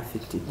bibira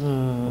affected.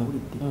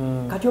 Owulidde?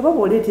 Kati oba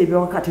bw'oleeta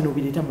ebyawaka ate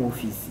n'obireeta mu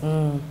office,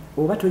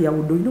 oba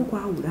toyawudde olina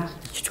okwawula.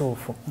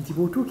 Kituufu. Nti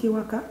bw'otuuka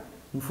ewaka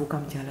nfuuka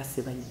mukyala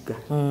Ssebayiga.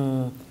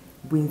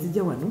 Bwe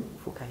nzija wano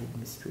nfuuka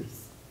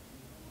headmistress.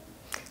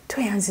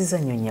 Toyanziza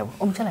nnyo nnyabo.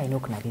 Omukyala alina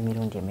okunaaba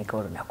emirundi emeka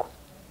olunaku?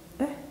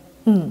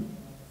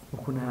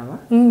 Okunaaba?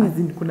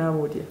 Azindi kunaaba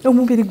otya?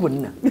 Omubiri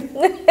gwonna.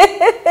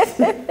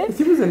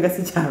 Ekibuzo nga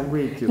si kyangu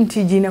ekyo.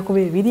 Nti gina kuba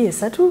 2,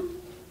 3?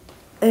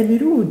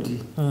 Emirundi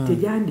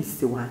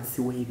tegyandisse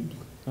wansi w'ebiri.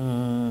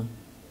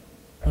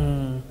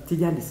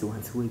 Tegyandisse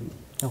wansi w'ebiri.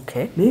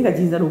 Okay. Naye nga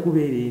giyinza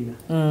n'okubeera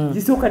 4.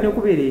 Gisooka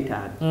n'okubeera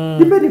 5.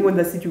 Depending on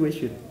the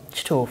situation.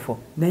 Kituufu.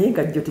 Naye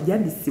nga gyo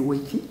tegyandisse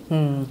weki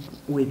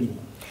w'ebiri.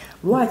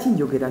 Lwaki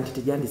njogera nti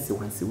tegyandisse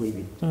wansi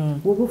w'ebiri?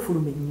 Bw'oba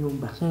ofuluma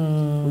ennyumba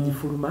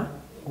ogifuluma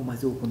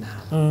omaze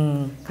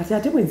okunaaba. Kati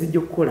ate bwe nzijja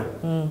okukola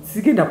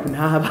sigenda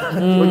kunaaba.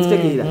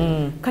 Okitegeera?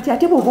 Kati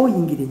ate bw'oba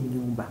oyingira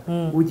ennyumba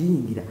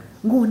ogiyingira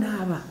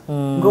ng'onaaba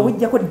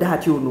ng'obujjako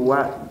ddaati ono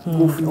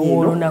ng'ofunye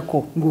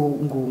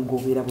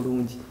ng'obeera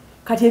bulungi.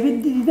 Kati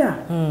ebiddirira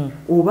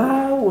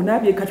oba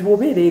onaabye, kati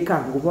bw'obeera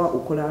eka ng'oba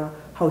okola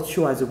house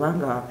chores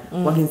obanga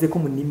wagenzeko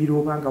mu nnimiro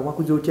obanga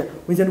wakoze otya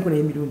oyinza n'okola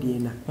emirundi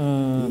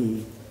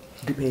 4.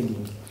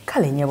 Depending.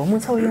 Kale nnyabo mu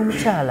nsawo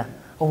y'omukyala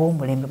oba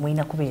omulembe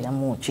mulina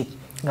kubeeramu ki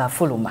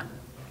ng'afuluma?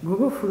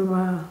 Bw'oba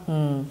ofuluma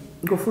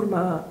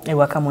ng'ofuluma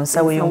ewaka mu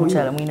nsawo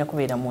y'omukyala mulina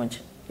kubeeramu ki?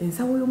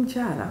 Ensawo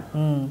y'omukyala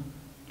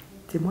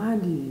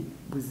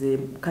temwandibuze.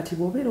 Kati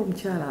bw'obeera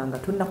omukyala nga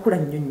tonnakula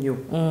nnyo nnyo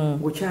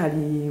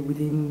ng'okyali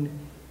within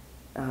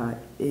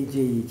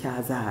age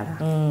kyazaala,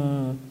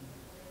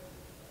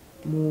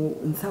 mu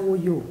nsawo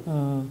yo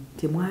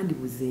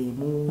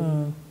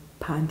temwandibuzeemu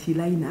panty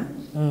liner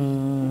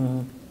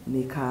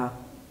ne ka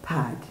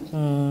pad.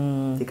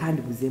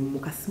 Tekandibuzeemu mu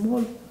ka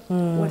small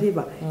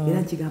whatever.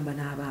 Era nkigamba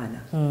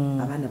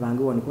n'abaana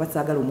bange wano kuba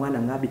saagala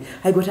omwana ngambe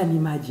I got an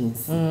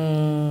emergency.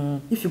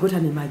 If you got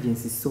an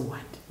emergency, so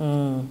what?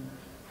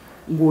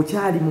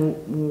 Ng'okyali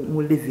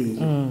mu level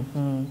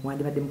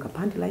wandibadde mu ka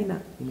panty liner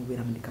ne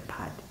mubeeramu ne ka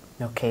pad.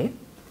 Okay.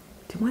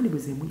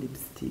 Temwandibuzeemu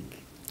lipstick.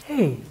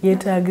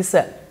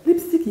 Yeetaagisa.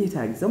 Lipstick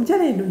yeetaagisa.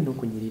 Omukyala yenna olina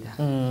okunyirira.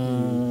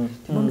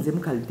 Temwandibuzeemu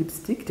ka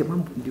lipstick,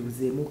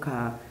 temwandibuzeemu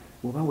ka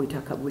oba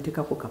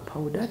weetekako ka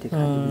powder,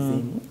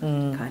 tekandibuzeemu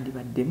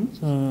kandibaddemu.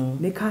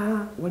 Ne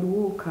ka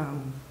waliwo ka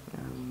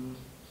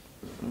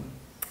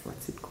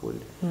what's it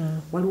called?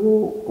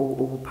 Waliwo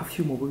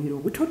obuperfume obubeera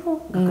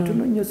obutono nga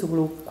katono nnyo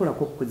osobola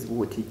okukolako obukozi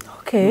bwoti.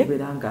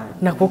 Obeera nga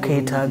nako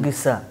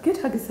keetaagisa.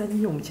 Keetaagisa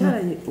nnyo.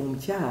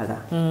 Omukyala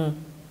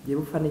gye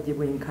bufa ne gye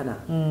bwenkana.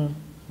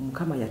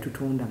 Mukama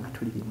yatutonda nga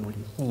tuli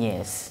bimuli.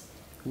 Yes.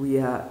 We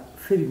are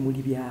ffe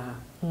bimuli bya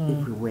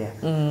everywhere.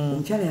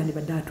 Omukyala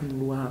yandibadde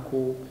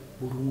atunulwako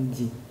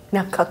bulungi.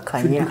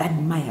 Nakakkanya. Should be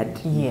admired.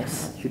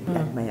 Yes. Should be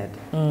admired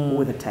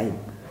all the time.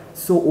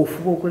 So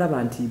ofuba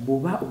okulaba nti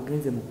bw'oba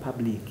ogenze mu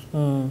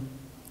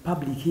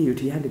public eyo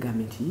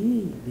teyandigambe nti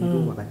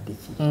leero wabadde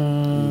ki.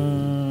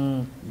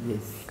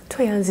 Yes.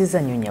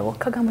 Toyanziza nnyo nnyabo.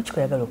 Kagambo ki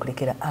koyagala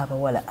okulekera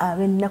abawala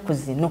ab'ennaku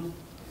zino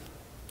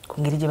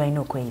ku ngeri gye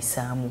balina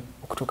okweyisaamu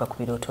okutuuka ku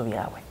birooto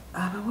byabwe?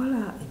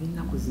 Abawala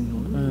eb'ennaku zino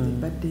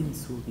badde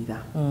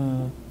nsuubira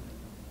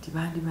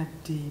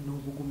tibandibadde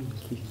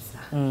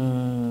n'obugumiikiriza.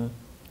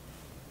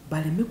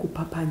 Baleme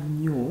kupapa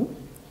nnyo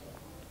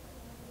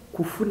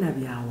kufuna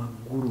bya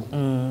waggulu.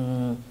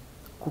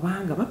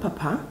 Kubanga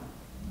bapapa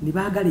ne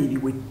baagala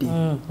ebiwedde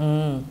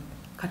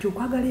kati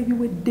okwagala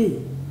ebiwedde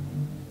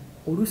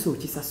oluusi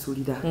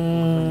okisasulira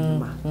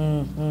oluvannyuma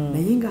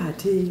naye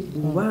ng'ate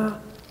bw'oba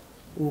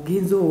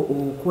ogenza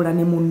okola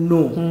ne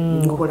munno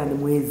nemukola ne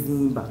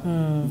mwezimba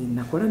nze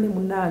nakola ne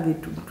munnange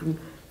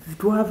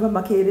twava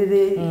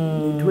makerere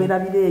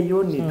netwerabira eyo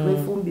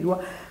netwefumbirwa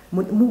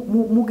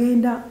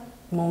mugenda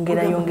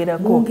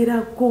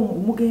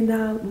mugenda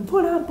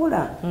mpola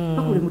mpola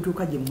bakule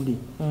mutuuka gye muli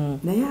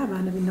naye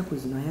abaana b'ennaku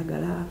zino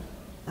ayagala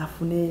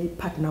afune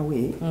partner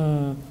we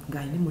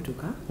ng'alina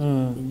emmotoka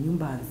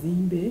ennyumba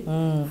nzimbe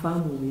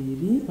faamu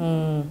weeri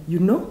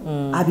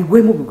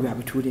abigwemu bigwe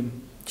abituulemu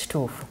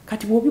kituufu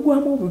kati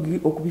bw'obigwamu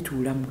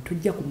okubituulamu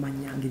tojja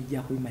kumanya ngeri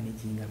gya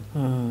kubimanagingamu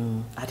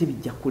ate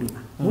bijja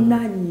kulima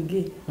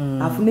munnanyiige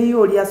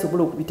afuneyo oli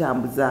asobola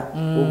okubitambuza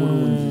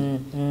obulungi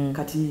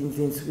kati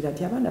nze nsubira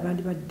nti abaana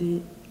bandibadde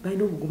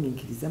balina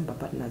obugumiikiriza mu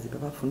bapartners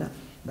babafuna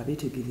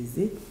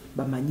babeetegereze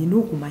bamanye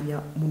n'okumanya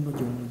munno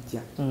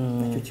gy'omujja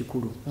nakyo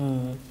kikulu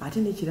ate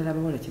n'ekirala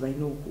abawala kye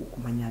balina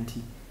okumanya nti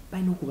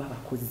balina okuba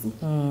abakozi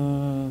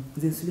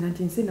nze nsubira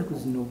nti ensi ennaku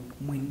zino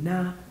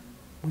mwenna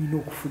mulina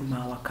okufuluma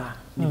awaka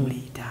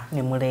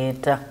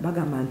nemuleeta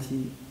bagamba nti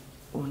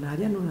ono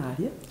alya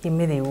n'olaalya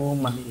emmere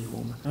ewooma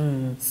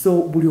so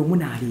buli omu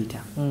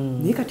n'aleeta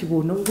naye kati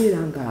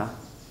bw'onoobeera nga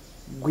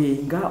gwe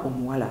nga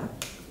omuwala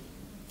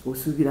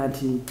osuubira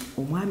nti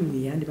omwami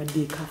ye yandibadde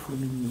eka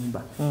afuluma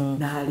ennyumba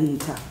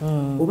n'aleeta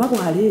oba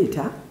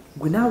bw'aleeta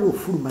gwe naawe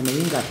ofuluma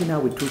naye ng'ate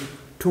naawe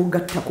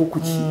togattako ku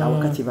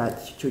awaka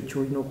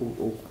kyolina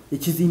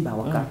ekizimba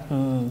awaka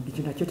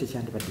ekyo nakyo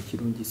tekyandibadde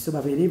kirungi so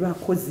babeere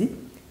bakozi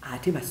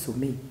ate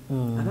basome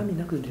abaami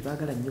ennaku zino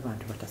tebaagala nnyo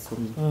bantu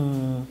batasomye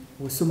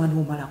osoma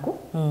n'omalako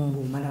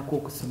bw'omalako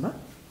okusoma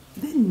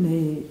then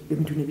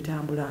ebintu ne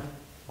bitambula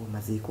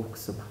ng'omazeeko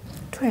okusoma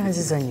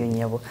tweyanziza nnyo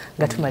nnyabo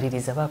nga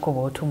tumaliriza baako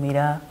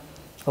b'otumira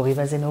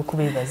obeebaze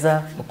n'okubeebaza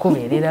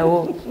okubeererawo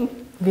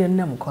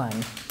byonna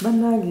mukwano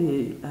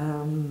bannange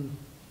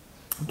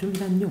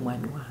ntumira nnyo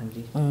omwami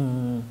wange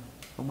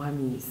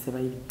omwami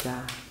Ssebayiga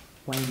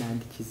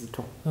Wainandi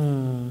Kizito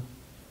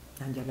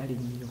nanjagala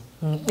nnyo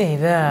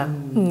era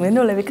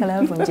mwena olabika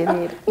laavu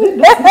njereera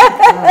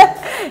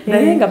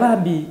naye nga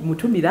bambi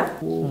mutumira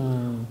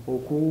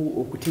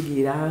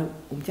okutegeera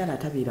omukyala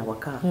atabeera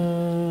waka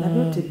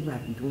nabyo tebiba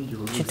birungi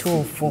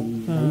kituufu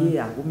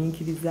naye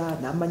agumiikiriza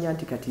n'amanya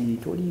nti kati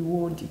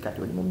toliiwo nti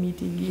kati oli mu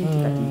miitingi nti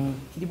kati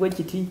kiri bwe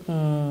kiti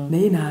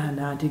naye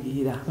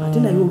n'antegeera ate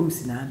naye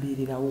oluusi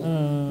n'ambeererawo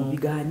mu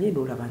biganye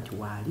n'olaba nti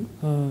waali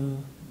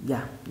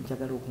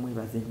njagala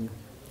okumwebaza ennyo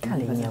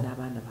nebaza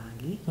n'abaana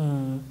bange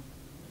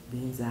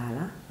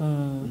benzaala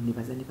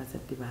nebaza ne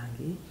bazadde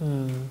bange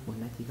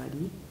bonna gye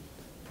bali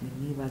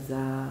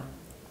nebaza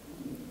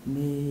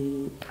ne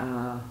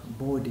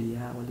board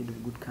ya Awarded of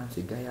Good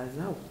Counsel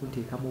egayaza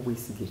okunteekamu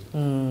obwesige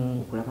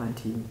okulaba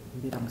nti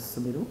mbeera mu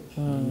ssomero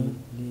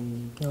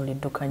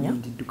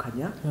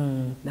ndiddukanya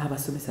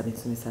n'abasomesa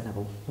bensomesa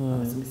nabo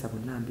abasomesa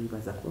bonna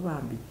mbeebaza kuba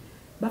bambi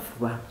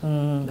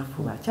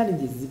bafuba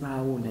challenges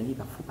zibaawo naye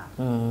bafuba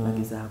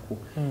bagezaako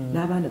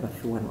n'abaana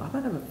baffe wano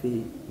abaana baffe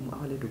mu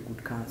Awarded of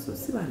Good Counsel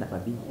si baana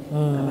babi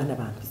abaana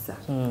bampisa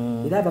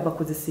era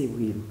ababakozesa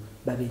ebweru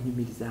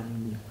babeenyumirizaamu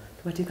nnyo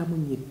tubateekamu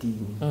nnyo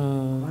eddiini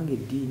kubanga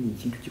eddiini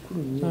kintu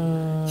kikulu nnyo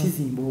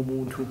kizimba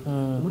omuntu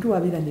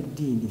bw'abeera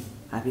n'eddiini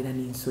abeera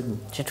n'ensonyi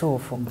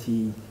kituufu nti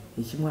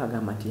ekimu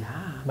agamba nti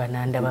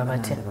banandaba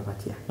batya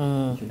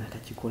ekyo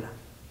n'atakikola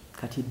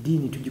kati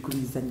eddiini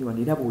tugikubiriza nnyo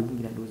wano era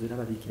bw'oyingira ndowooza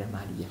olaba Bikira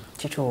Maria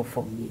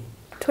kituufu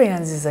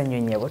tweyanziza nnyo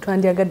nnyabo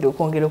twandyagadde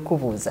okwongera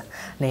okubuuza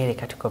naye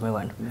leka tukome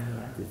wano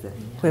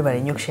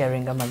webale nnyo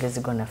okusharinga amagezi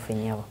go naffe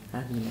nnyabo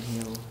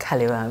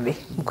kale bambi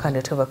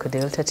mukwano tuva ku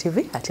Delta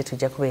TV ate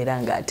tujja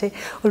kubeera nga ate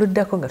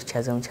oluddako nga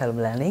tukyaza omukyala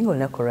omulala naye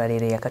ng'olunaku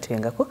olwaleero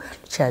yakatuyengako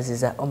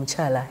tukyaziza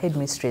omukyala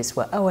headmistress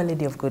wa Our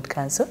Lady of Good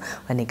Counsel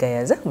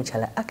wanegayaza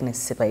omukyala Agnes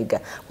Ssebayiga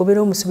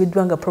bw'obeera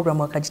omusubiddwa nga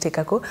programu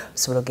wakagiteekako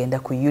osobola ogenda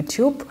ku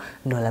YouTube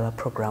n'olaba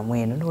programu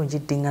eno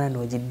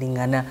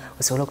n'ogiddingana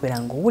osobola okubeera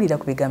ng'owulira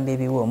ku bigambo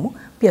ebiwoomu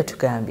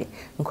byatugambye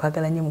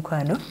nkwagala nnyo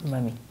mukwano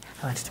mami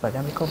abantu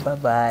tubagambeko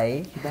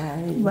bye.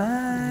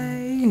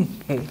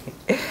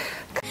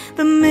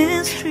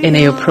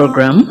 Eneyo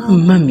program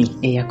Mami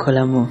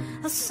Eyakolamu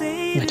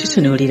nga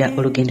tutunuulira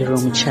olugendo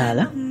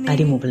lw'omukyala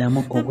ali mu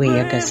bulamu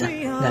obweyagaza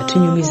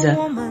ng'atunyumiza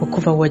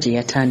okuva wa gye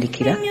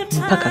yatandikira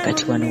mpaka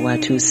kati wano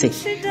watuuse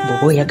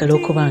bw'oba oyagala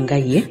okuba nga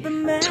ye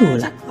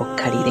tuula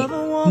okkalire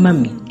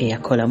Mami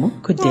Eyakolamu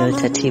ku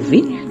Delta TV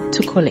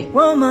Tukole.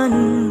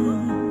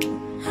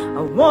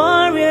 A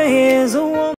warrior is a woman.